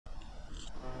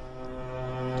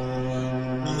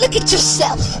Look at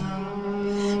yourself.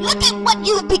 Look at what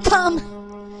you've become.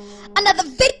 Another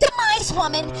victimized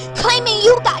woman claiming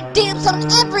you got dibs on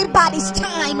everybody's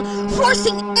time,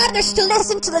 forcing others to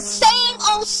listen to the same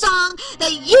old song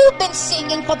that you've been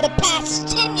singing for the past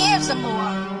 10 years or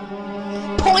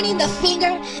more. Pointing the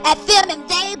finger at them and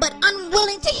they, but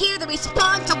unwilling to hear the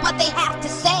response of what they have to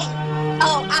say.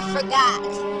 Oh, I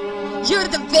forgot. You're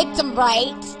the victim,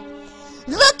 right?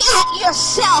 Look at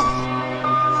yourself.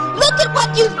 Look at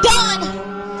what you've done.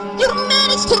 You've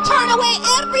managed to turn away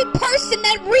every person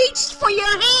that reached for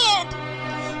your hand,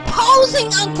 posing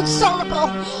unconsolable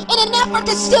in an effort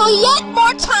to steal yet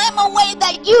more time away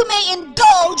that you may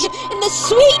indulge in the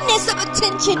sweetness of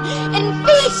attention and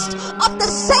feast off the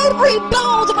savory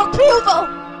bones of approval.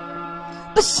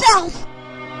 But self,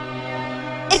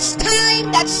 it's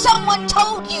time that someone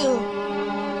told you,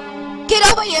 get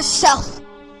over yourself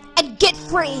and get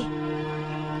free.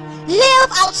 Live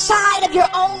outside of your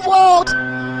own world,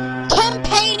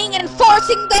 campaigning and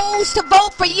forcing those to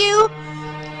vote for you.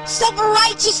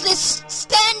 Self-righteousness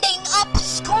standing up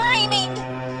screaming,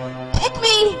 pick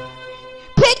me,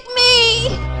 pick me,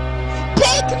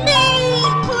 pick me,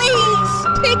 please,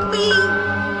 pick me.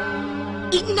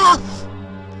 Enough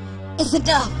is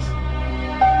enough.